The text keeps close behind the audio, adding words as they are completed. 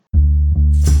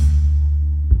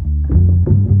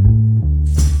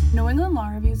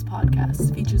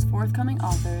podcast features forthcoming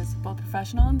authors, both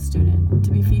professional and student,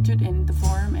 to be featured in the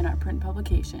forum in our print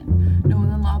publication, New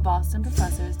England Law Boston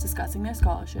professors discussing their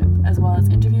scholarship, as well as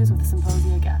interviews with the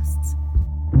symposia guests.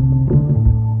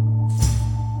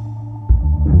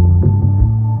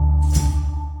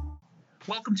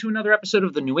 Welcome to another episode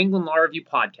of the New England Law Review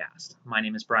podcast. My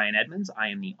name is Brian Edmonds. I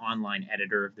am the online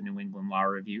editor of the New England Law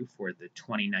Review for the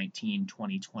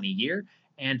 2019-2020 year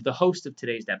and the host of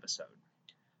today's episode.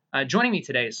 Joining me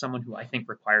today is someone who I think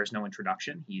requires no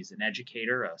introduction. He's an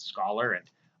educator, a scholar, and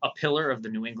a pillar of the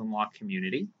New England law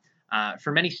community.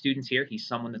 For many students here, he's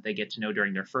someone that they get to know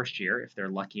during their first year if they're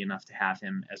lucky enough to have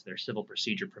him as their civil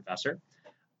procedure professor.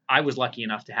 I was lucky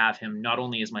enough to have him not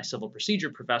only as my civil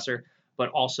procedure professor, but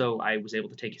also I was able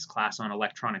to take his class on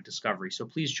electronic discovery. So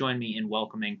please join me in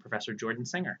welcoming Professor Jordan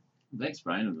Singer. Thanks,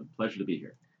 Brian. It's a pleasure to be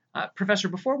here. Professor,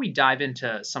 before we dive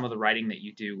into some of the writing that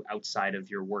you do outside of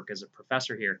your work as a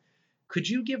professor here, could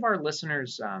you give our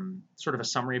listeners sort of a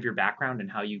summary of your background and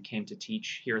how you came to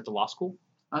teach here at the law school?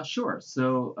 Sure.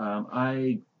 So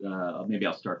maybe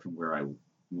I'll start from where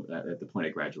at the point I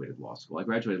graduated law school. I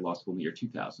graduated law school in the year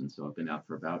 2000, so I've been out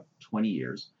for about 20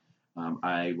 years.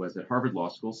 I was at Harvard Law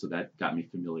School, so that got me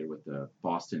familiar with the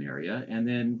Boston area. And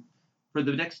then for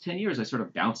the next 10 years, I sort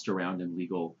of bounced around in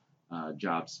legal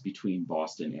jobs between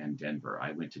Boston and Denver.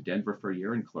 I went to Denver for a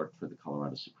year and clerked for the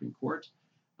Colorado Supreme Court,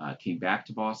 came back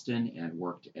to Boston and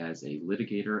worked as a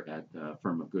litigator at the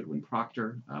firm of Goodwin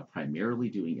Procter, primarily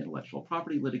doing intellectual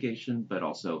property litigation, but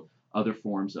also other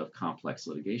forms of complex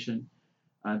litigation.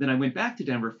 Then I went back to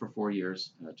Denver for 4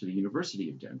 years to the University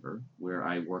of Denver, where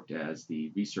I worked as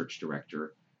the research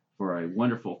director for a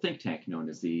wonderful think tank known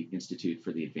as the Institute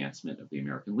for the Advancement of the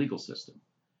American Legal System.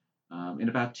 In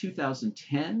about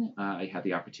 2010, I had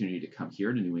the opportunity to come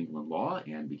here to New England Law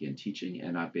and begin teaching,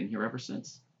 and I've been here ever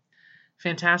since.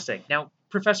 Fantastic. Now,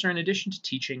 Professor, in addition to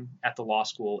teaching at the law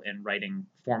school and writing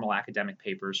formal academic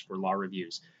papers for law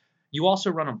reviews, you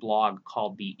also run a blog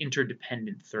called the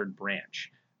Interdependent Third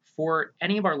Branch. For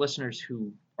any of our listeners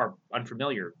who are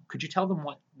unfamiliar, could you tell them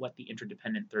what the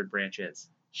Interdependent Third Branch is?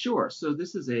 Sure. So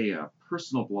this is a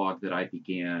personal blog that I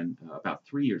began about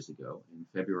 3 years ago in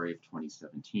February of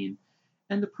 2017.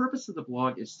 And the purpose of the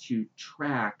blog is to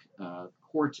track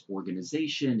court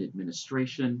organization,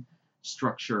 administration,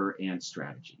 structure, and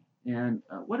strategy. And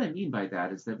what I mean by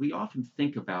that is that we often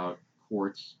think about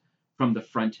courts from the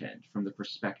front end, from the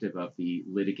perspective of the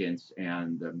litigants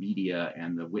and the media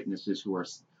and the witnesses who are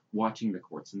watching the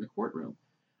courts in the courtroom.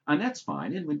 And that's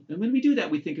fine. And when we do that,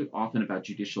 we think often about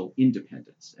judicial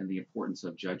independence and the importance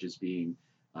of judges being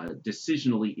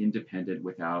decisionally independent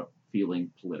without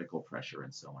feeling political pressure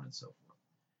and so on and so forth.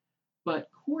 But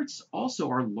courts also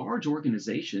are large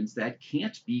organizations that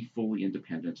can't be fully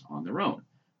independent on their own.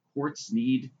 Courts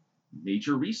need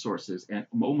major resources, and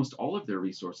almost all of their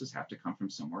resources have to come from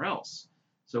somewhere else.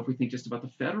 So if we think just about the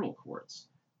federal courts,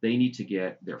 they need to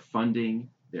get their funding,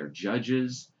 their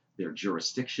judges, their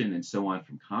jurisdiction, and so on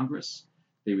from Congress.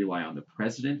 They rely on the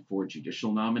president for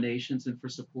judicial nominations and for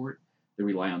support. They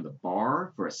rely on the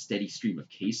bar for a steady stream of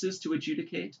cases to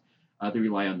adjudicate. They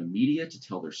rely on the media to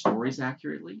tell their stories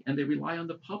accurately, and they rely on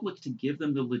the public to give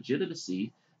them the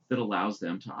legitimacy that allows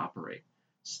them to operate.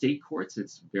 State courts,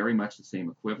 it's very much the same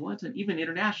equivalent, and even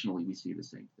internationally, we see the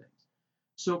same things.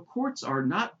 So courts are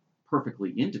not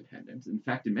perfectly independent. In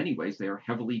fact, in many ways, they are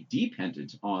heavily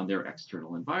dependent on their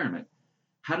external environment.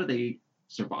 How do they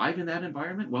survive in that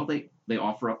environment? Well, they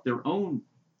offer up their own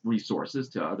resources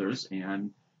to others, and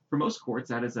for most courts,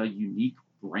 that is a unique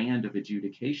brand of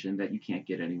adjudication that you can't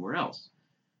get anywhere else.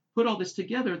 Put all this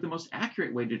together, the most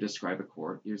accurate way to describe a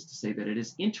court is to say that it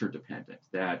is interdependent,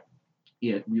 that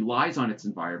it relies on its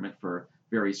environment for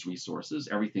various resources,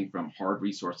 everything from hard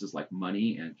resources like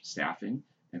money and staffing,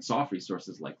 and soft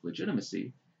resources like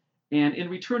legitimacy. And in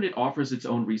return, it offers its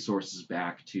own resources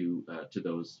back to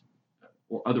those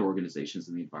or other organizations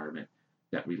in the environment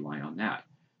that rely on that.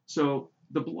 So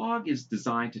the blog is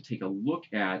designed to take a look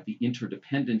at the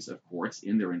interdependence of courts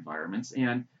in their environments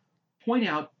and point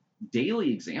out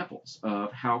daily examples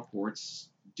of how courts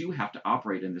do have to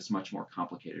operate in this much more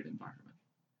complicated environment.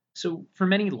 So for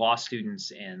many law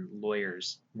students and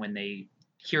lawyers, when they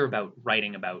hear about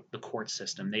writing about the court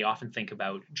system, they often think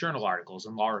about journal articles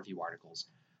and law review articles.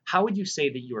 How would you say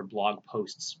that your blog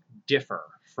posts differ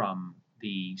from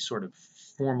the sort of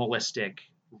formalistic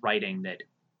writing that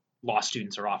law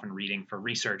students are often reading for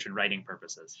research and writing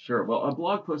purposes? Sure. Well, a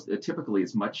blog post typically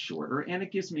is much shorter, and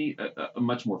it gives me a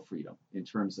much more freedom in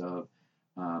terms of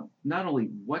not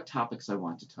only what topics I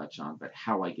want to touch on, but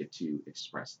how I get to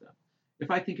express them.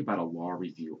 If I think about a law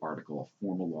review article, a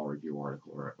formal law review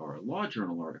article, or a law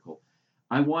journal article,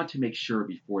 I want to make sure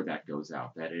before that goes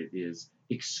out that it is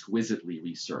exquisitely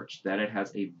researched, that it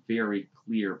has a very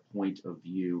clear point of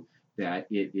view, that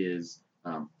it is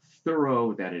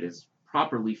thorough, that it is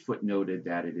properly footnoted,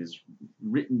 that it is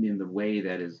written in the way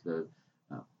that is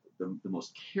uh, the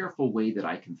most careful way that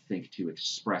I can think to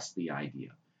express the idea.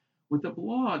 With a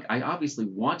blog, I obviously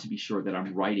want to be sure that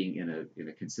I'm writing in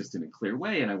a consistent and clear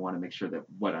way, and I want to make sure that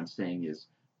what I'm saying is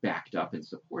backed up and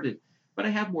supported. But I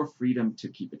have more freedom to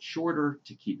keep it shorter,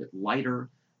 to keep it lighter.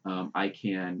 I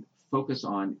can focus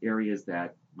on areas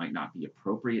that might not be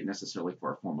appropriate necessarily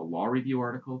for a formal law review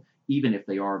article, even if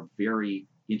they are very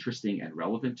interesting and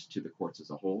relevant to the courts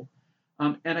as a whole.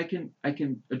 And I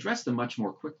can address them much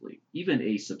more quickly. Even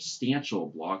a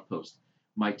substantial blog post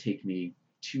might take me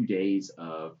 2 days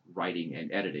of writing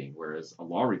and editing, whereas a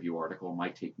law review article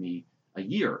might take me a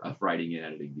year of writing and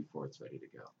editing before it's ready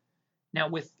to go. Now,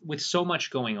 with so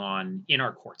much going on in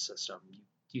our court system,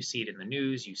 you see it in the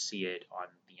news, you see it on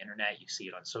the internet, you see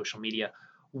it on social media.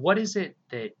 What is it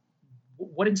that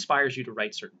what inspires you to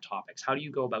write certain topics? How do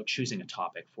you go about choosing a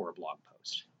topic for a blog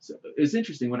post? So it's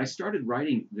interesting. When I started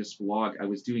writing this blog, I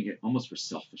was doing it almost for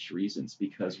selfish reasons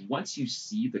because once you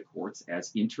see the courts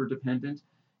as interdependent,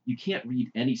 you can't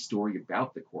read any story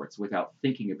about the courts without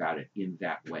thinking about it in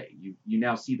that way. You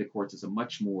now see the courts as a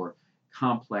much more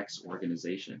complex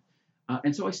organization.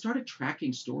 And so I started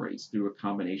tracking stories through a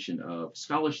combination of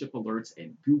scholarship alerts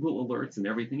and Google alerts and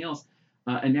everything else.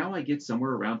 And now I get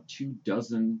somewhere around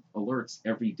 24 alerts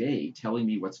every day telling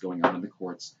me what's going on in the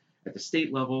courts at the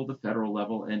state level, the federal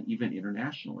level, and even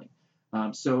internationally.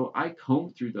 So I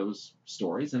comb through those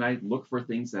stories and I look for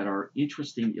things that are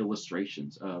interesting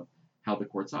illustrations of how the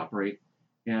courts operate.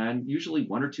 And usually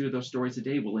one or two of those stories a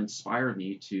day will inspire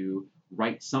me to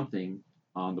write something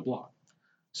on the blog.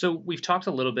 So we've talked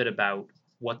a little bit about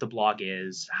what the blog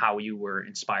is, how you were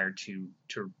inspired to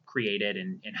create it,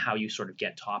 and how you sort of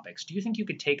get topics. Do you think you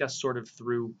could take us sort of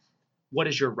through what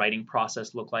does your writing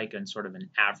process look like on sort of an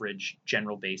average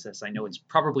general basis? I know it's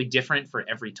probably different for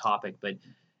every topic, but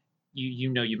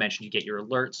you mentioned you get your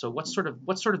alerts. So what's sort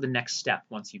of the next step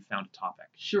once you've found a topic?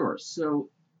 Sure. So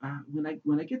when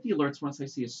I get the alerts, once I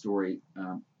see a story,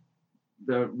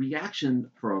 the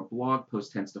reaction for a blog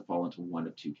post tends to fall into one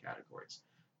of two categories.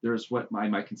 There's what I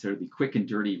might consider the quick and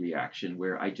dirty reaction,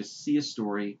 where I just see a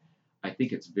story, I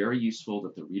think it's very useful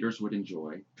that the readers would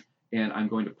enjoy, and I'm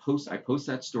going to I post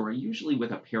that story usually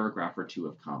with a paragraph or two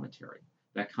of commentary.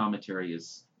 That commentary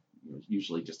is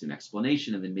usually just an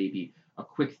explanation and then maybe a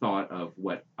quick thought of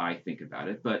what I think about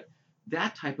it. But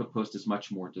that type of post is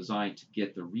much more designed to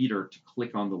get the reader to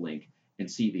click on the link and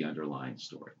see the underlying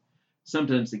story.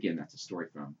 Sometimes, again, that's a story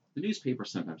from the newspaper.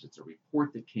 Sometimes it's a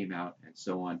report that came out and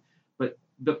so on. But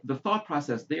the thought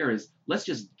process there is let's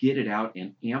just get it out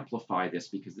and amplify this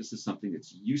because this is something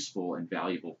that's useful and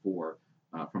valuable for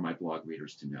my blog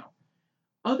readers to know.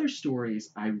 Other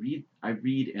stories I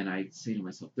read and I say to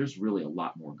myself, there's really a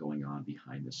lot more going on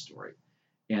behind this story.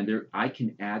 And I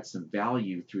can add some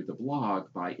value through the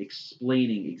blog by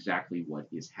explaining exactly what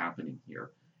is happening here.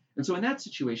 And so in that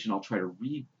situation, I'll try to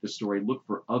read the story, look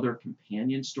for other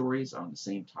companion stories on the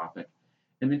same topic,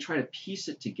 and then try to piece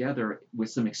it together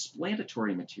with some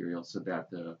explanatory material so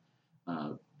that the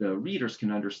readers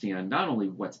can understand not only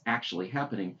what's actually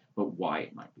happening, but why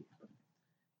it might be happening.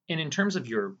 And in terms of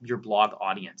your blog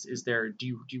audience, do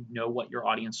you know what your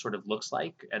audience sort of looks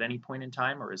like at any point in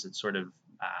time, or is it sort of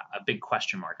a big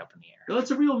question mark up in the air? Well, it's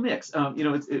a real mix. On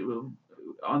the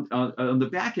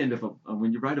back end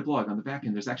when you write a blog, on the back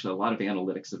end, there's actually a lot of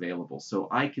analytics available. So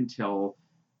I can tell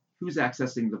who's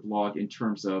accessing the blog in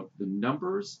terms of the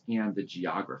numbers and the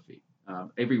geography.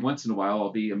 Every once in a while,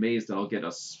 I'll be amazed and I'll get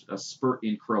a spurt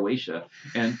in Croatia,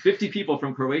 and 50 people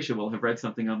from Croatia will have read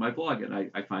something on my blog,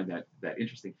 and I find that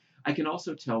interesting. I can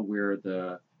also tell where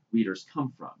the readers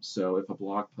come from. So if a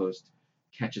blog post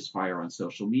catches fire on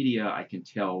social media, I can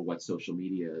tell what social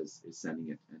media is sending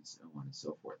it, and so on and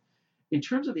so forth. In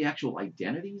terms of the actual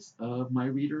identities of my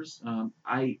readers,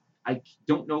 I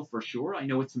don't know for sure. I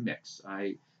know it's a mix.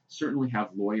 I certainly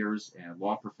have lawyers and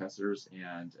law professors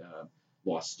and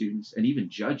law students and even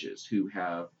judges who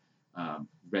have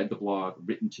read the blog,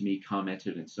 written to me,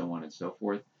 commented, and so on and so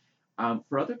forth.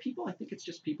 For other people, I think it's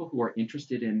just people who are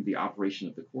interested in the operation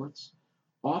of the courts.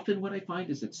 Often what I find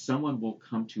is that someone will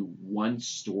come to one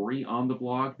story on the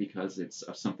blog because it's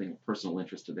of something of personal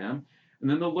interest to them. And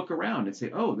then they'll look around and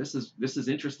say, oh, this is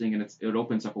interesting, and it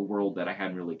opens up a world that I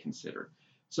hadn't really considered.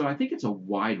 So I think it's a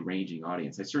wide-ranging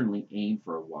audience. I certainly aim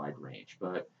for a wide range,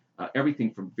 but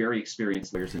everything from very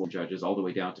experienced lawyers and judges all the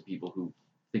way down to people who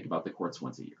think about the courts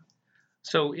once a year.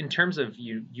 So in terms of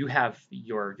you have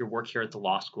your work here at the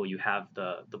law school, you have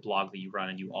the blog that you run,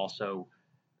 and you also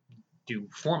do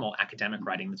formal academic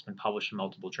writing that's been published in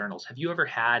multiple journals. Have you ever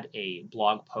had a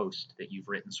blog post that you've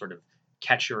written sort of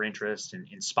catch your interest and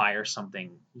inspire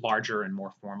something larger and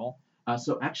more formal?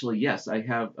 So actually, yes, I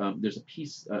have. There's a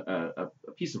piece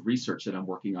of research that I'm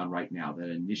working on right now that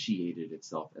initiated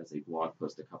itself as a blog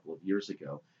post a couple of years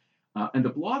ago. And the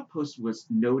blog post was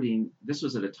noting this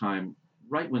was at a time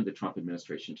right when the Trump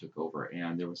administration took over,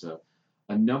 and there was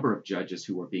a number of judges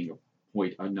who were being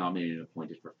nominated and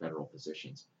appointed for federal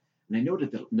positions. And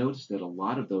I noticed that a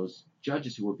lot of those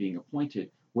judges who were being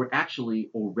appointed were actually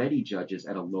already judges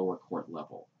at a lower court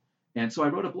level. And so I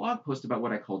wrote a blog post about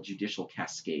what I call judicial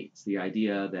cascades, the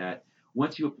idea that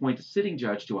once you appoint a sitting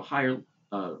judge to a higher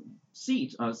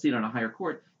seat on a higher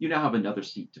court, you now have another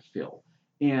seat to fill.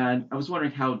 And I was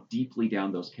wondering how deeply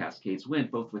down those cascades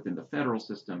went, both within the federal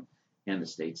system and the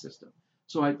state system.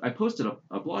 So I posted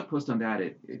a blog post on that.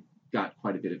 It got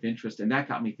quite a bit of interest, and that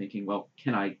got me thinking, well,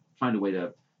 can I find a way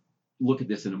to look at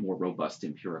this in a more robust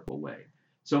empirical way?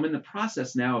 So I'm in the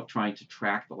process now of trying to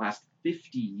track the last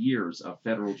 50 years of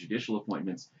federal judicial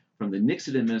appointments from the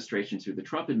Nixon administration through the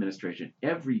Trump administration,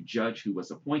 every judge who was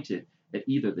appointed at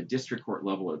either the district court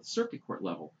level or the circuit court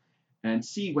level, and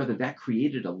see whether that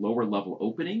created a lower level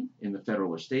opening in the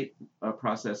federal or state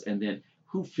process, and then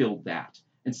who filled that.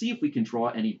 And see if we can draw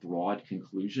any broad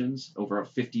conclusions over a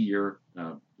 50-year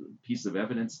piece of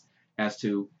evidence as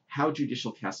to how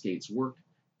judicial cascades work,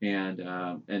 and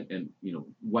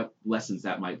what lessons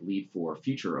that might lead for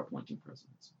future appointing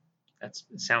presidents. That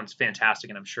sounds fantastic,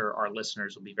 and I'm sure our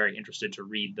listeners will be very interested to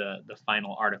read the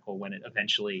final article when it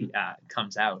eventually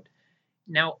comes out.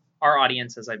 Now, our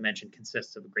audience, as I've mentioned,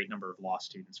 consists of a great number of law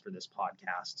students for this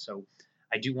podcast. So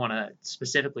I do want to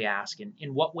specifically ask,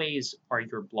 in what ways are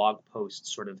your blog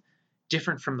posts sort of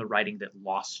different from the writing that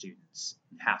law students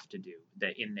have to do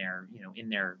that in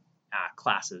their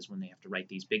classes when they have to write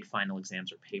these big final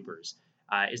exams or papers?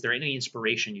 Is there any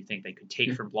inspiration you think they could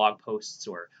take from blog posts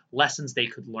or lessons they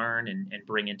could learn and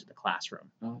bring into the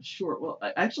classroom? Sure. Well,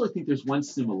 I actually think there's one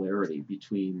similarity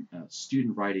between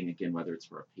student writing, again, whether it's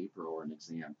for a paper or an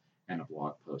exam, and a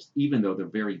blog post, even though they're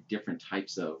very different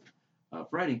types of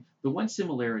writing. The one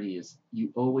similarity is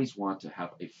you always want to have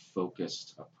a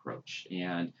focused approach,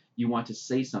 and you want to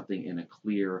say something in a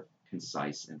clear,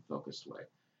 concise, and focused way.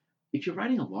 If you're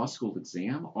writing a law school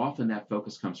exam, often that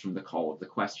focus comes from the call of the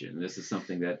question. And this is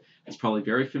something that is probably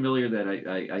very familiar that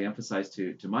I emphasize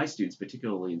to my students,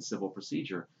 particularly in civil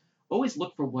procedure. Always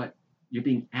look for what you're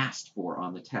being asked for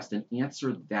on the test and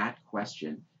answer that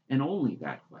question and only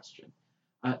that question.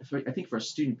 I think for a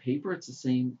student paper, it's the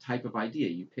same type of idea.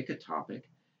 You pick a topic,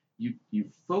 you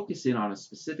focus in on a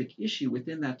specific issue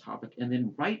within that topic, and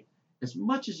then write as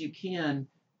much as you can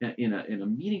in a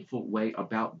meaningful way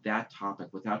about that topic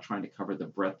without trying to cover the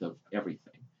breadth of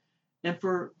everything. And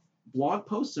for blog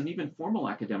posts and even formal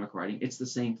academic writing, it's the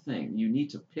same thing. You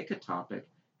need to pick a topic,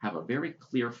 have a very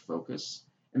clear focus,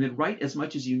 and then write as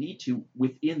much as you need to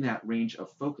within that range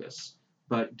of focus.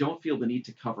 But don't feel the need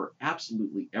to cover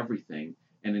absolutely everything,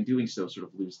 and in doing so, sort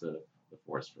of lose the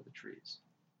forest for the trees.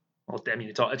 Well, I mean,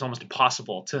 it's almost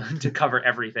impossible to cover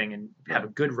everything and have a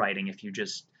good writing if you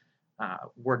just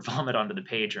word vomit onto the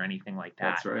page or anything like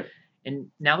that. That's right. And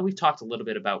now that we've talked a little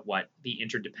bit about what the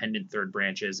interdependent third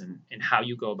branch is and how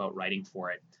you go about writing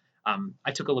for it,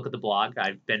 I took a look at the blog.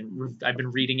 I've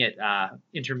been reading it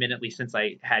intermittently since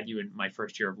I had you in my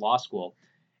first year of law school.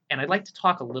 And I'd like to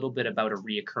talk a little bit about a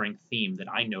reoccurring theme that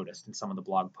I noticed in some of the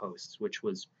blog posts, which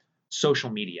was social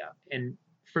media. And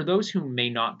for those who may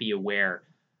not be aware,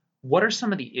 what are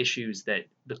some of the issues that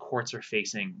the courts are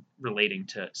facing relating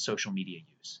to social media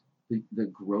use? The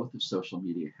growth of social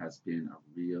media has been a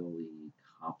really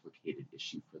complicated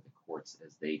issue for the courts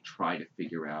as they try to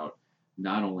figure out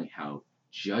not only how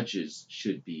judges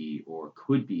should be or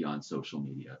could be on social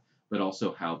media, but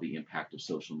also how the impact of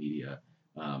social media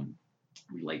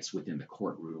relates within the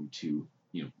courtroom to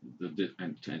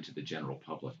to the general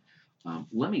public.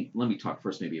 Let me talk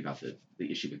first maybe about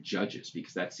the issue of judges,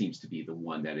 because that seems to be the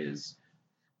one that is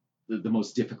the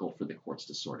most difficult for the courts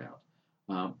to sort out.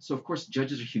 So of course,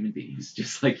 judges are human beings,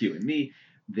 just like you and me.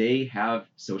 They have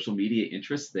social media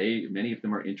interests. Many of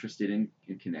them are interested in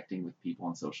connecting with people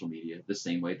on social media the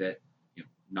same way that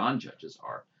non-judges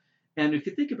are. And if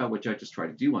you think about what judges try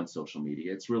to do on social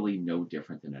media, it's really no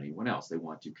different than anyone else. They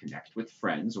want to connect with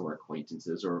friends or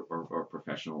acquaintances or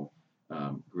professional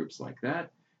groups like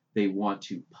that. They want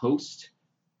to post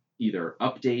either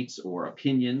updates or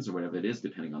opinions or whatever it is,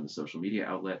 depending on the social media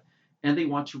outlet. And they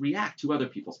want to react to other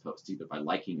people's posts, either by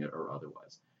liking it or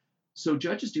otherwise. So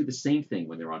judges do the same thing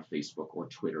when they're on Facebook or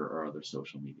Twitter or other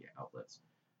social media outlets.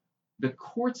 The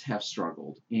courts have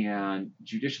struggled, and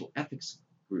judicial ethics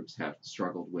groups have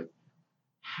struggled with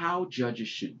how judges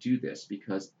should do this,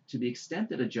 because to the extent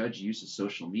that a judge uses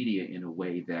social media in a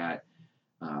way that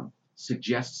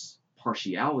suggests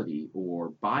partiality or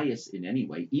bias in any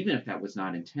way, even if that was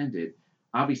not intended,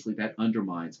 obviously that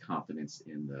undermines confidence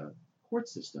in the court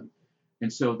system.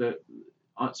 And so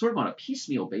sort of on a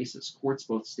piecemeal basis, courts,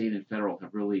 both state and federal,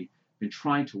 have really been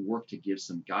trying to work to give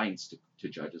some guidance to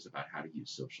judges about how to use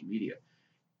social media.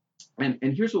 And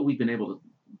here's what we've been able to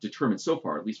determine so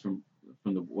far, at least from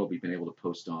what we've been able to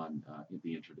post on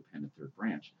the Interdependent Third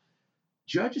Branch.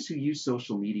 Judges who use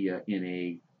social media in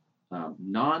a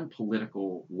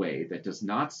non-political way that does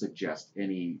not suggest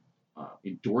any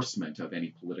endorsement of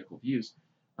any political views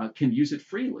can use it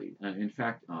freely. In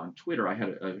fact, on Twitter, I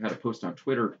had a post on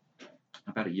Twitter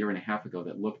about a year and a half ago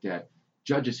that looked at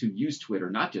judges who use Twitter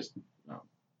not just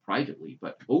privately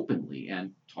but openly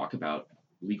and talk about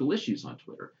legal issues on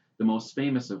Twitter. The most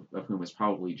famous of whom is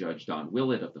probably Judge Don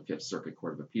Willett of the Fifth Circuit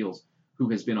Court of Appeals, who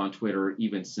has been on Twitter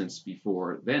even since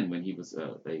before then, when he was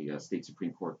a state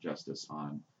Supreme Court justice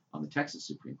on the Texas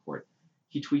Supreme Court.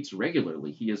 He tweets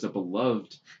regularly. He is a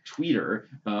beloved tweeter,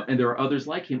 and there are others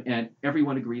like him, and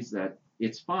everyone agrees that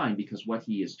it's fine because what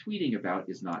he is tweeting about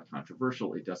is not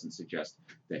controversial. It doesn't suggest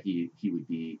that he would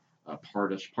be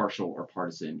partial or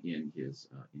partisan in his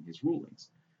rulings.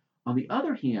 On the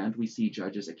other hand, we see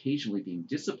judges occasionally being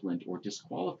disciplined or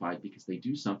disqualified because they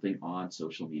do something on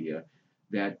social media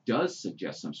that does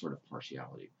suggest some sort of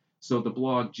partiality. So the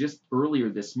blog just earlier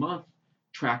this month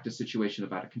tracked a situation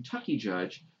about a Kentucky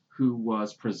judge who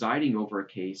was presiding over a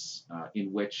case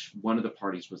in which one of the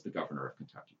parties was the governor of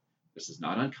Kentucky. This is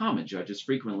not uncommon. Judges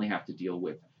frequently have to deal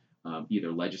with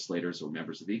either legislators or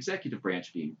members of the executive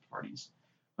branch being parties.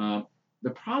 The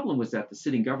problem was that the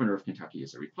sitting governor of Kentucky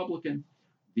is a Republican.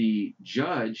 The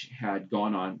judge had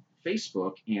gone on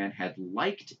Facebook and had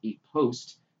liked a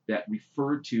post that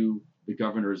referred to the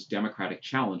governor's Democratic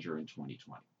challenger in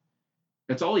 2020.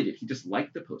 That's all he did. He just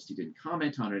liked the post. He didn't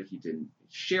comment on it. He didn't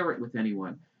share it with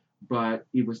anyone. But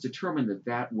it was determined that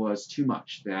that was too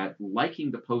much, that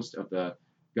liking the post of the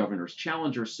governor's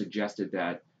challenger suggested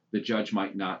that the judge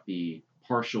might not be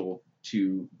partial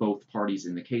to both parties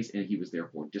in the case, and he was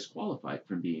therefore disqualified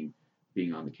from being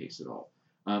on the case at all.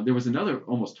 There was another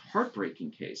almost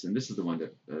heartbreaking case, and this is the one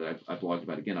that I blogged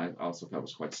about again. I also thought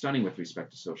was quite stunning with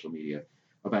respect to social media,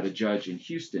 about a judge in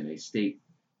Houston, a state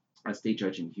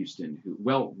judge in Houston, who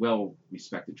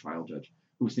well-respected trial judge,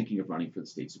 who was thinking of running for the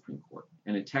state Supreme Court.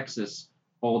 And in Texas,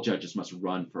 all judges must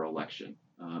run for election,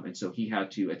 and so he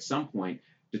had to at some point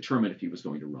determine if he was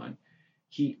going to run.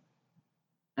 He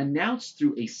announced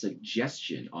through a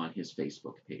suggestion on his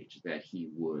Facebook page that he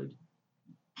would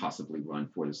possibly run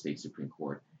for the state Supreme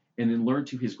Court, and then learned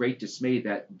to his great dismay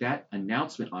that that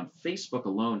announcement on Facebook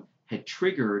alone had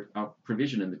triggered a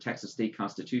provision in the Texas state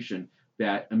constitution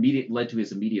that led to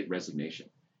his immediate resignation.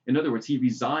 In other words, he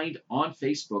resigned on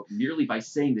Facebook merely by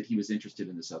saying that he was interested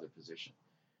in this other position.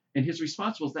 And his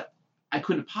response was that I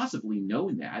couldn't have possibly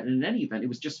known that. And in any event, it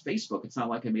was just Facebook. It's not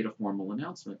like I made a formal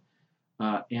announcement.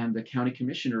 And the county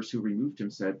commissioners who removed him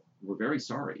said, we're very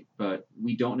sorry, but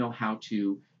we don't know how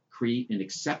to create an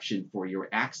exception for your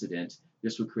accident.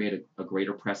 This would create a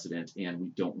greater precedent, and we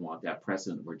don't want that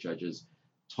precedent where judges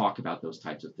talk about those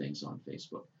types of things on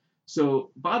Facebook.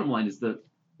 So bottom line is that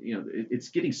it's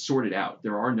getting sorted out.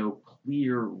 There are no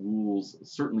clear rules,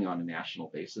 certainly on a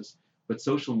national basis, but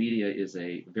social media is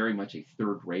very much a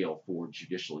third rail for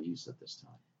judicial use at this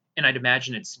time. And I'd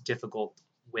imagine it's difficult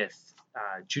with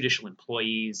judicial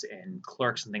employees and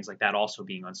clerks and things like that also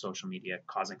being on social media,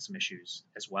 causing some issues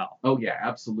as well. Oh, yeah,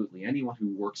 absolutely. Anyone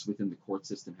who works within the court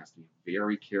system has to be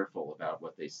very careful about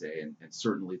what they say. And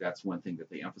certainly that's one thing that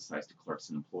they emphasize to clerks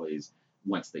and employees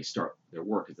once they start their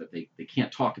work, is that they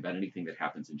can't talk about anything that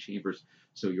happens in chambers.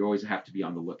 So you always have to be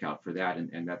on the lookout for that.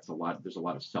 And there's a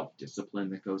lot of self-discipline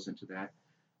that goes into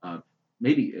that.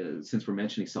 Since we're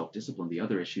mentioning self-discipline, the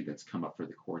other issue that's come up for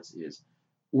the courts is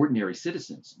ordinary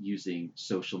citizens using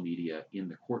social media in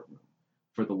the courtroom.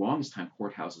 For the longest time,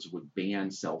 courthouses would ban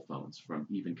cell phones from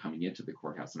even coming into the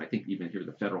courthouse. And I think even here,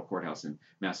 the federal courthouse in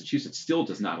Massachusetts still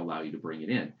does not allow you to bring it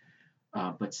in.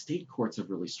 But state courts have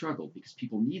really struggled because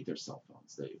people need their cell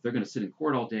phones. If they're going to sit in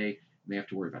court all day, they have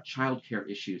to worry about childcare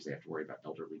issues. They have to worry about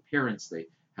elderly parents. They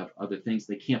have other things.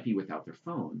 They can't be without their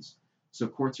phones. So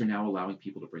courts are now allowing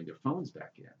people to bring their phones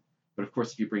back in. But of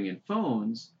course, if you bring in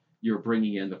phones, you're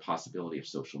bringing in the possibility of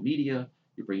social media.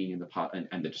 You're bringing in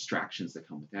and the distractions that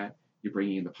come with that. You're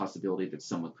bringing in the possibility that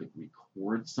someone could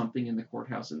record something in the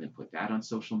courthouse and then put that on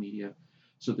social media.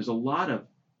 So there's a lot of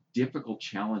difficult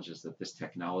challenges that this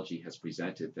technology has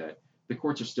presented that the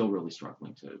courts are still really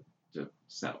struggling to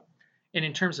settle. And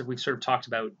in terms of, we've sort of talked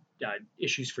about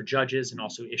issues for judges and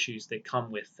also issues that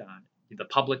come with the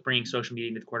public bringing social media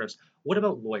into the courthouse. What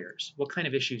about lawyers? What kind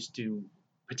of issues do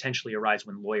potentially arise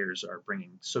when lawyers are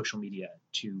bringing social media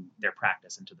to their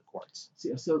practice and to the courts?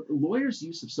 So lawyers'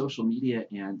 use of social media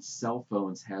and cell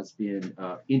phones has been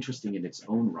interesting in its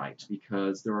own right,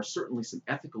 because there are certainly some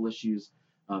ethical issues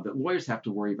that lawyers have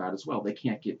to worry about as well. They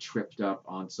can't get tripped up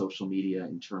on social media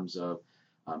in terms of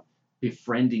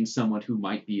befriending someone who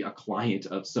might be a client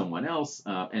of someone else.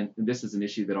 And this is an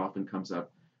issue that often comes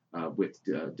up with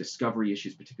discovery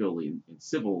issues, particularly in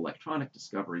civil electronic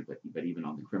discovery, but even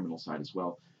on the criminal side as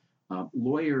well.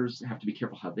 Lawyers have to be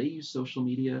careful how they use social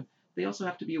media. They also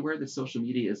have to be aware that social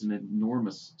media is an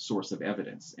enormous source of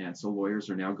evidence. And so lawyers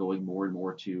are now going more and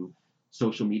more to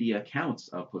social media accounts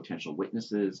of potential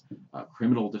witnesses,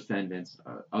 criminal defendants,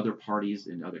 other parties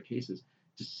in other cases,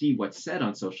 to see what's said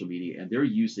on social media. And they're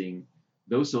using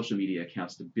those social media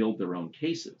accounts to build their own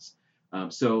cases.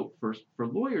 So for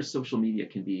lawyers, social media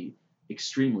can be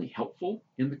extremely helpful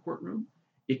in the courtroom.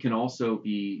 It can also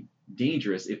be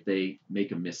dangerous if they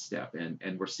make a misstep,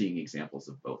 and we're seeing examples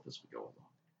of both as we go along.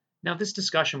 Now, this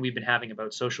discussion we've been having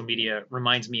about social media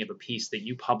reminds me of a piece that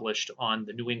you published on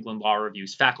the New England Law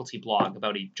Review's faculty blog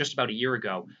just about a year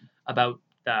ago about,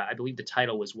 I believe the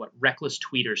title was What Reckless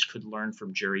Tweeters Could Learn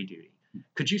from Jury Duty.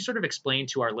 Could you sort of explain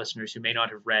to our listeners who may not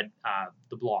have read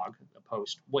the blog, the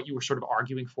post, what you were sort of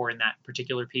arguing for in that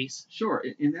particular piece? Sure.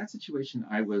 In that situation,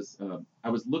 I was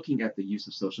looking at the use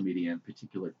of social media, in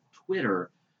particular Twitter,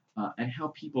 and how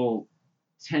people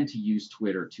tend to use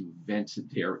Twitter to vent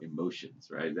their emotions,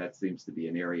 right? That seems to be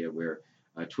an area where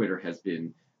Twitter has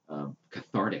been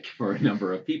cathartic for a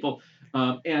number of people.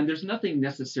 And there's nothing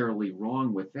necessarily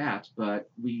wrong with that, but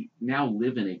we now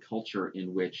live in a culture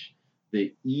in which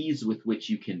the ease with which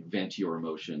you can vent your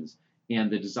emotions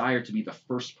and the desire to be the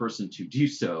first person to do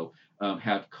so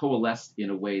have coalesced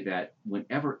in a way that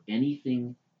whenever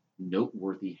anything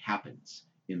noteworthy happens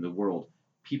in the world,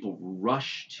 people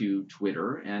rush to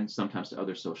Twitter and sometimes to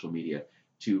other social media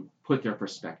to put their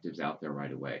perspectives out there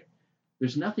right away.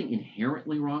 There's nothing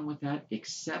inherently wrong with that,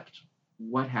 except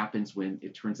what happens when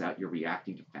it turns out you're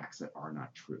reacting to facts that are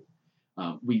not true.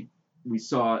 We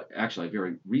saw actually a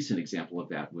very recent example of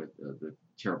that with the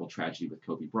terrible tragedy with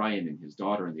Kobe Bryant and his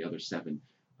daughter and the other 7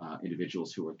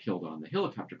 individuals who were killed on the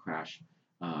helicopter crash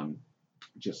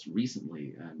just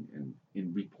recently. And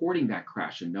in reporting that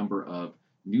crash, a number of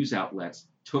news outlets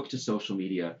took to social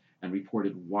media and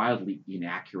reported wildly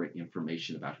inaccurate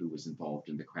information about who was involved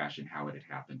in the crash and how it had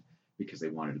happened, because they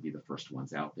wanted to be the first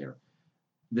ones out there.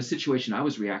 The situation I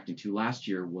was reacting to last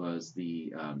year was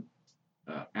the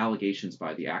allegations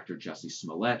by the actor Jussie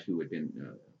Smollett, who had been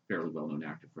a fairly well-known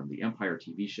actor from the Empire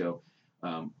TV show,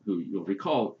 who you'll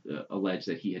recall alleged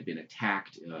that he had been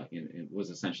attacked and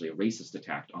was essentially a racist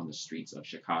attack on the streets of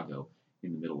Chicago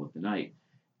in the middle of the night.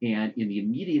 And in the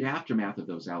immediate aftermath of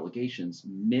those allegations,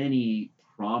 many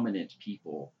prominent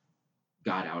people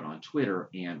got out on Twitter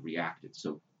and reacted.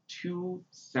 So 2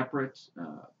 separate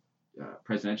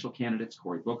presidential candidates,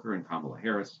 Cory Booker and Kamala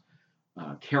Harris,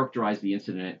 characterized the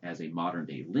incident as a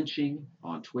modern-day lynching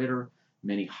on Twitter.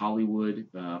 Many Hollywood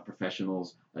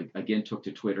professionals, again, took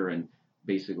to Twitter and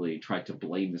basically tried to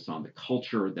blame this on the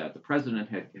culture that the president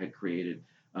had created.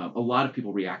 A lot of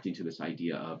people reacting to this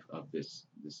idea of this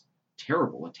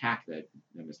terrible attack that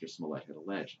Mr. Smollett had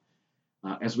alleged.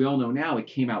 As we all know now, it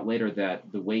came out later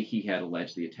that the way he had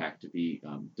alleged the attack to be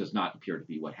does not appear to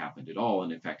be what happened at all.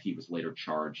 And in fact, he was later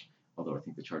charged, although I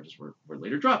think the charges were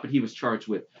later dropped, but he was charged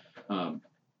with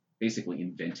basically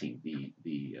inventing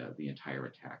the entire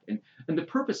attack. And the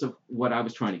purpose of what I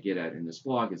was trying to get at in this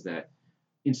blog is that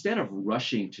instead of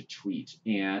rushing to tweet,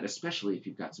 and especially if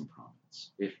you've got some prominence,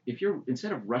 if you're,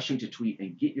 instead of rushing to tweet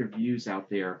and get your views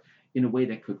out there in a way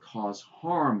that could cause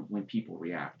harm when people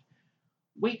react,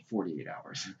 wait 48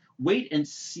 hours. Wait and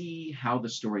see how the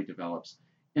story develops.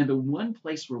 And the one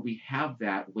place where we have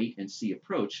that wait and see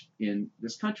approach in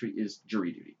this country is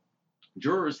jury duty.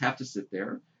 Jurors have to sit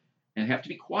there and have to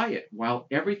be quiet while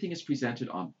everything is presented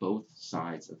on both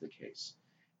sides of the case.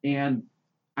 And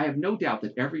I have no doubt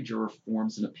that every juror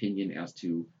forms an opinion as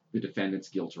to the defendant's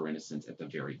guilt or innocence at the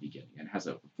very beginning and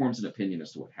forms an opinion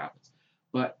as to what happens.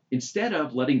 But instead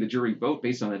of letting the jury vote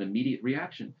based on that immediate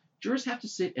reaction, jurors have to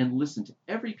sit and listen to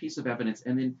every piece of evidence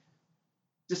and then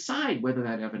decide whether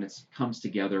that evidence comes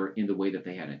together in the way that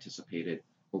they had anticipated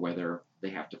or whether they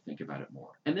have to think about it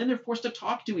more. And then they're forced to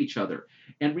talk to each other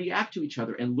and react to each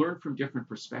other and learn from different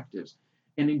perspectives.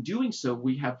 And in doing so,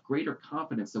 we have greater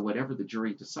confidence that whatever the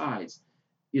jury decides,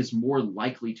 is more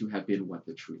likely to have been what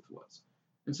the truth was.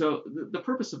 And so the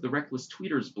purpose of the Reckless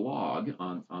Tweeters blog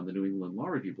on the New England Law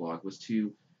Review blog was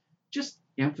to just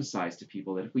emphasize to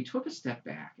people that if we took a step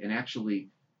back and actually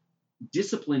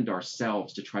disciplined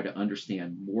ourselves to try to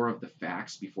understand more of the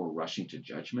facts before rushing to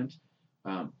judgment,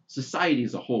 society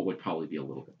as a whole would probably be a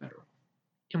little bit better.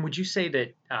 And would you say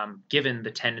that, given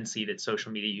the tendency that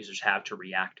social media users have to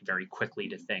react very quickly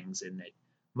to things, and that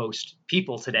most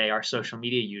people today are social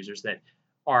media users, that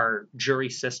our jury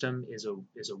system is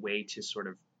a way to sort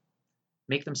of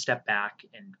make them step back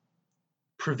and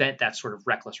prevent that sort of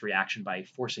reckless reaction by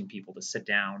forcing people to sit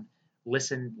down,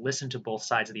 listen to both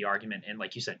sides of the argument, and,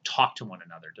 like you said, talk to one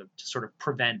another to sort of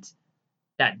prevent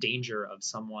that danger of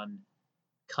someone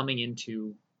coming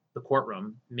into the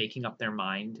courtroom, making up their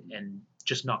mind, and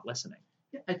just not listening?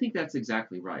 Yeah, I think that's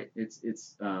exactly right. It's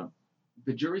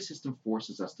the jury system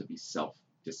forces us to be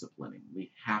self-disciplining.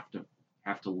 We have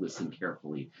to listen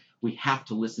carefully. We have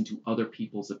to listen to other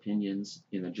people's opinions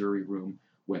in a jury room,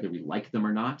 whether we like them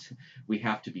or not. We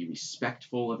have to be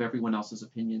respectful of everyone else's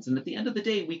opinions. And at the end of the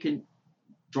day, we can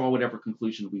draw whatever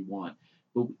conclusion we want.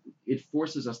 But it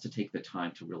forces us to take the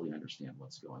time to really understand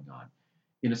what's going on.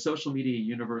 In a social media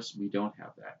universe, we don't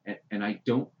have that. And I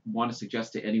don't want to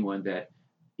suggest to anyone that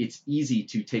it's easy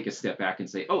to take a step back and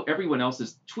say, oh, everyone else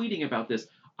is tweeting about this,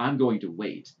 I'm going to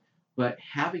wait. But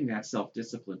having that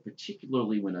self-discipline,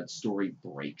 particularly when a story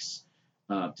breaks,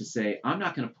 to say, I'm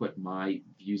not going to put my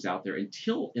views out there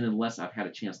until and unless I've had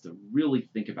a chance to really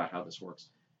think about how this works.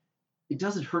 It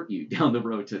doesn't hurt you down the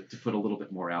road to put a little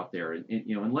bit more out there. And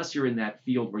unless you're in that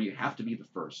field where you have to be the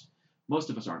first,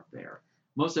 most of us aren't there.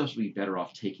 Most of us would be better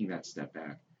off taking that step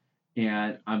back.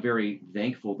 And I'm very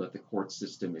thankful that the court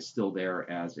system is still there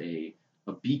as a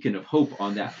beacon of hope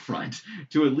on that front,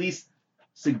 to at least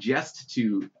suggest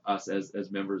to us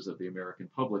as members of the American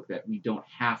public that we don't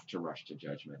have to rush to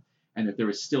judgment, and that there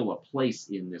is still a place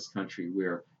in this country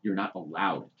where you're not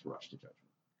allowed to rush to judgment.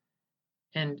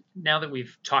 And now that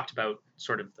we've talked about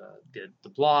sort of the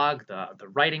blog, the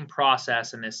writing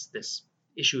process, and this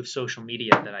issue of social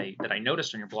media that I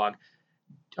noticed on your blog,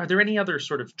 are there any other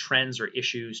sort of trends or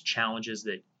issues, challenges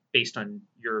that, based on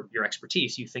your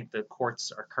expertise, you think the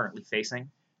courts are currently facing?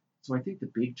 So I think the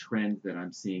big trend that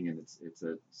I'm seeing, and it's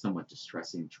a somewhat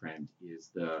distressing trend, is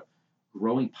the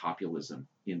growing populism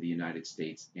in the United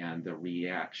States and the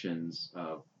reactions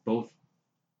of both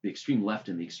the extreme left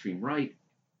and the extreme right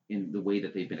in the way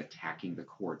that they've been attacking the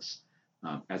courts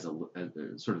as a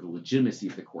sort of the legitimacy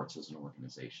of the courts as an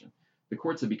organization. The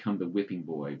courts have become the whipping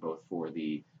boy both for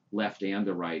the left and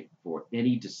the right for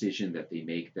any decision that they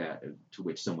make that to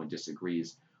which someone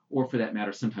disagrees, or for that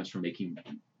matter, sometimes for making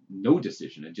no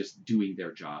decision and just doing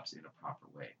their jobs in a proper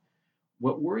way.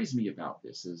 What worries me about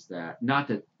this is that not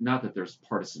that there's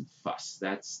partisan fuss.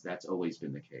 That's always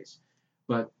been the case.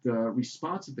 But the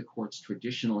response of the courts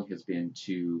traditionally has been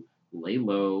to lay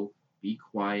low, be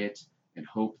quiet, and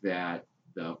hope that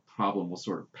the problem will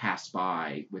sort of pass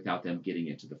by without them getting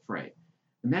into the fray.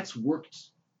 And that's worked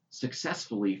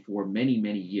successfully for many,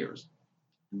 many years.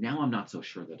 Now I'm not so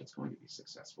sure that it's going to be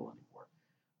successful anymore.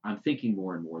 I'm thinking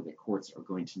more and more that courts are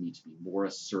going to need to be more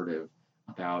assertive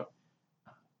about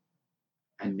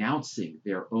announcing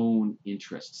their own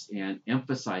interests and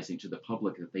emphasizing to the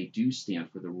public that they do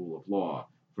stand for the rule of law,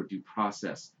 for due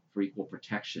process, for equal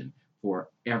protection, for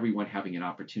everyone having an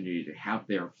opportunity to have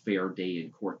their fair day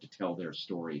in court to tell their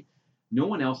story. No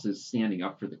one else is standing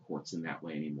up for the courts in that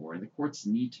way anymore, and the courts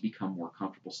need to become more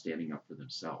comfortable standing up for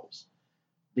themselves.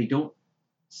 They don't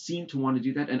seem to want to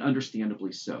do that, and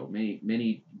understandably so.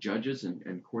 Many judges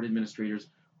and court administrators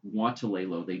want to lay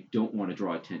low. They don't want to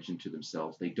draw attention to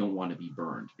themselves. They don't want to be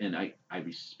burned, and I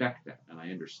respect that, and I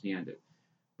understand it.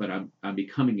 But I'm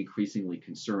becoming increasingly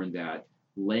concerned that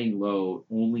laying low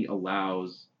only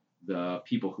allows the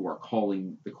people who are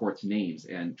calling the court's names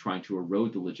and trying to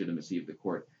erode the legitimacy of the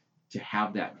court to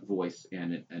have that voice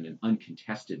and an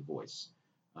uncontested voice,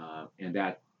 and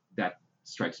that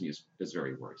strikes me as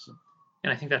very worrisome.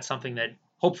 And I think that's something that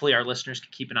hopefully our listeners can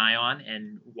keep an eye on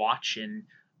and watch and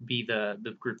be the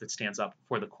group that stands up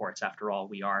for the courts. After all,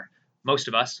 we are, most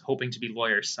of us, hoping to be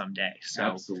lawyers someday. So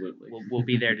absolutely, we'll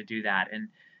be there to do that.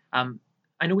 And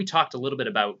I know we talked a little bit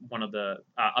about one of the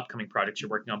upcoming projects you're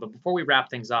working on, but before we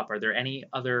wrap things up, are there any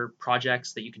other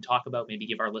projects that you can talk about? Maybe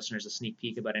give our listeners a sneak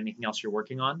peek about anything else you're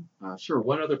working on? Sure.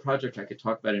 One other project I could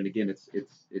talk about, and again,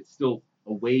 it's still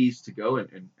a ways to go.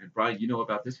 And Brian, you know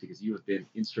about this because you have been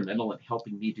instrumental in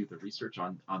helping me do the research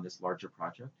on this larger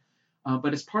project.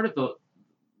 But as part of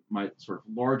my sort of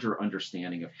larger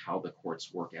understanding of how the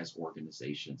courts work as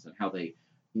organizations and how they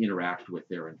interact with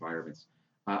their environments,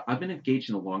 I've been engaged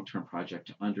in a long-term project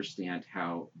to understand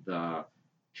how the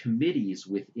committees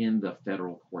within the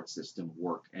federal court system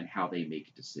work and how they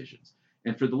make decisions.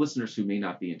 And for the listeners who may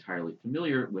not be entirely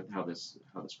familiar with how this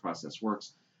process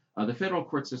works, the federal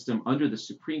court system under the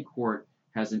Supreme Court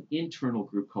has an internal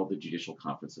group called the Judicial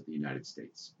Conference of the United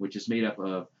States, which is made up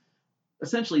of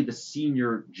essentially the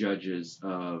senior judges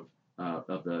of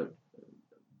the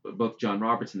both John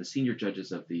Roberts and the senior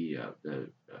judges of the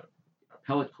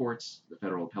appellate courts, the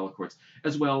federal appellate courts,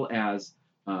 as well as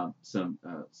some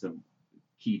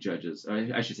key judges,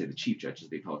 I should say the chief judges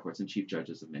of the appellate courts and chief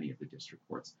judges of many of the district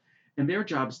courts. And their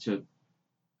job is to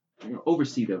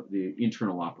oversee the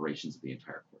internal operations of the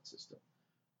entire court system.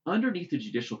 Underneath the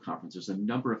Judicial Conference, there's a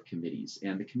number of committees,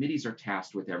 and the committees are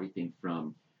tasked with everything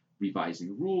from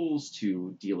revising rules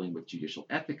to dealing with judicial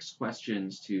ethics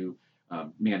questions to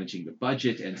managing the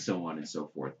budget and so on and so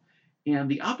forth. And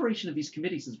the operation of these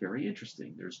committees is very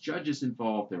interesting. There's judges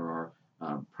involved, there are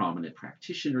prominent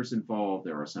practitioners involved,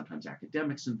 there are sometimes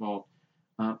academics involved.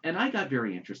 And I got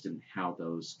very interested in how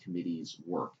those committees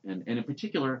work. And in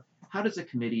particular, how does a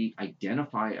committee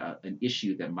identify an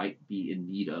issue that might be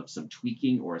in need of some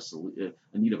tweaking or a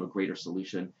need of a greater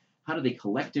solution? How do they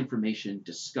collect information,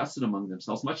 discuss it among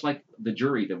themselves, much like the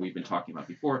jury that we've been talking about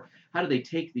before? How do they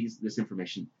take this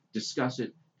information, discuss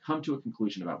it, come to a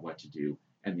conclusion about what to do,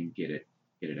 and then get it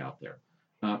out there?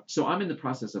 So I'm in the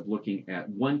process of looking at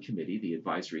one committee, the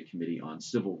Advisory Committee on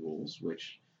Civil Rules,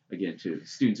 which, again, to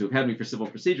students who have had me for civil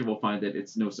procedure will find that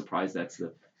it's no surprise that's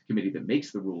the committee that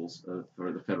makes the rules or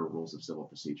the federal rules of civil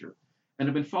procedure. And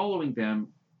I've been following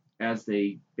them as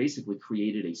they basically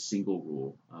created a single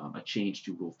rule, a change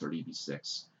to Rule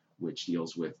 30b-6, which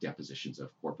deals with depositions of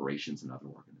corporations and other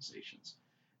organizations.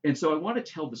 And so I want to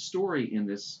tell the story in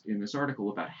this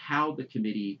article about how the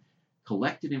committee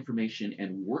collected information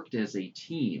and worked as a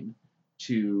team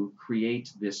to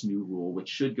create this new rule, which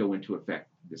should go into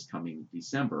effect this coming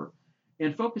December,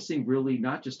 and focusing really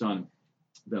not just on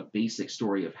the basic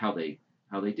story of how they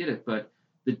did it, but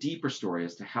the deeper story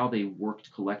as to how they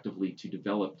worked collectively to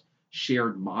develop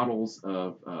shared models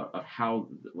of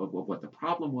what the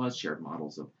problem was, shared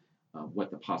models of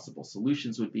what the possible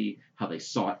solutions would be, how they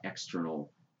sought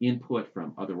external input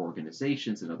from other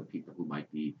organizations and other people who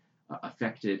might be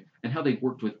affected, and how they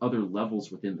worked with other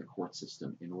levels within the court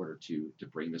system in order to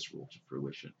bring this rule to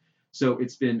fruition. So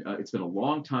it's been a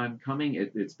long time coming.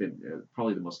 It's been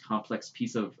probably the most complex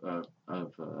piece of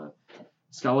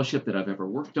scholarship that I've ever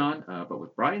worked on, but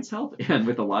with Brian's help and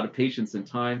with a lot of patience and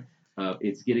time,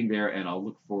 it's getting there, and I'll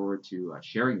look forward to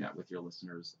sharing that with your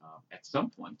listeners at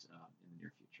some point in the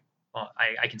near future. Well,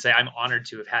 I can say I'm honored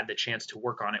to have had the chance to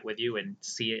work on it with you and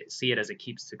see it as it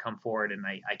keeps to come forward. And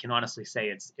I can honestly say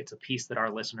it's a piece that our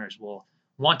listeners will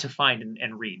want to find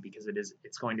and read, because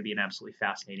it's going to be an absolutely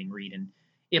fascinating read. And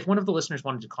if one of the listeners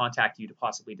wanted to contact you to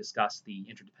possibly discuss the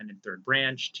interdependent third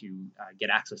branch, to get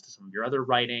access to some of your other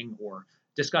writing, or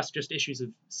discuss just issues of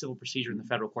civil procedure in the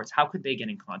federal courts, how could they get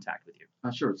in contact with you?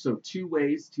 Sure. So two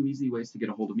easy ways to get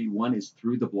a hold of me. One is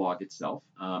through the blog itself.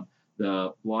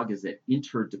 The blog is at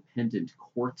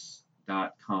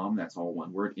interdependentcourts.com. That's all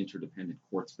one word,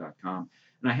 interdependentcourts.com.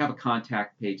 And I have a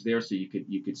contact page there, so you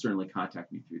could certainly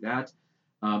contact me through that.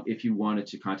 If you wanted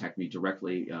to contact me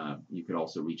directly, you could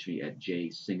also reach me at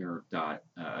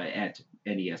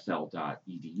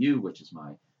jsinger@nesl.edu, which is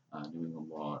my New England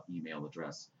Law email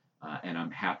address. And I'm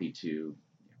happy to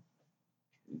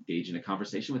engage in a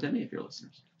conversation with any of your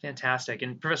listeners. Fantastic.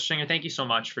 And Professor Singer, thank you so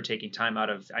much for taking time out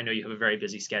of, I know you have a very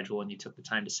busy schedule and you took the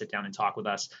time to sit down and talk with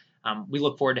us. We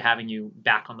look forward to having you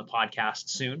back on the podcast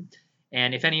soon.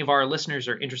 And if any of our listeners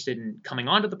are interested in coming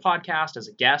onto the podcast as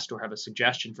a guest or have a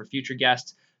suggestion for future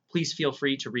guests, please feel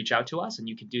free to reach out to us. And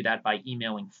you can do that by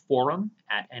emailing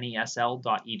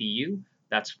forum@nesl.edu.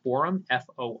 That's forum,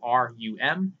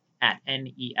 FORUM,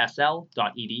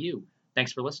 @nesl.edu.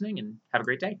 Thanks for listening and have a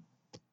great day.